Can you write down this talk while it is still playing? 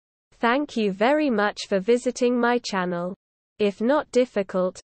Thank you very much for visiting my channel. If not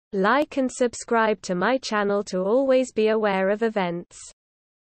difficult, like and subscribe to my channel to always be aware of events.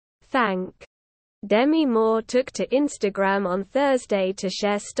 Thank. Demi Moore took to Instagram on Thursday to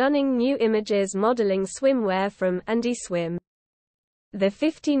share stunning new images modeling swimwear from Andy Swim. The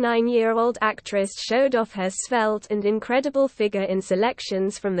 59-year-old actress showed off her svelte and incredible figure in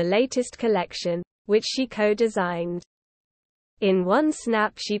selections from the latest collection, which she co-designed. In one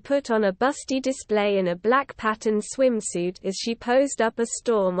snap she put on a busty display in a black patterned swimsuit as she posed up a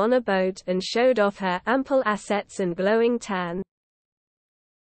storm on a boat and showed off her ample assets and glowing tan.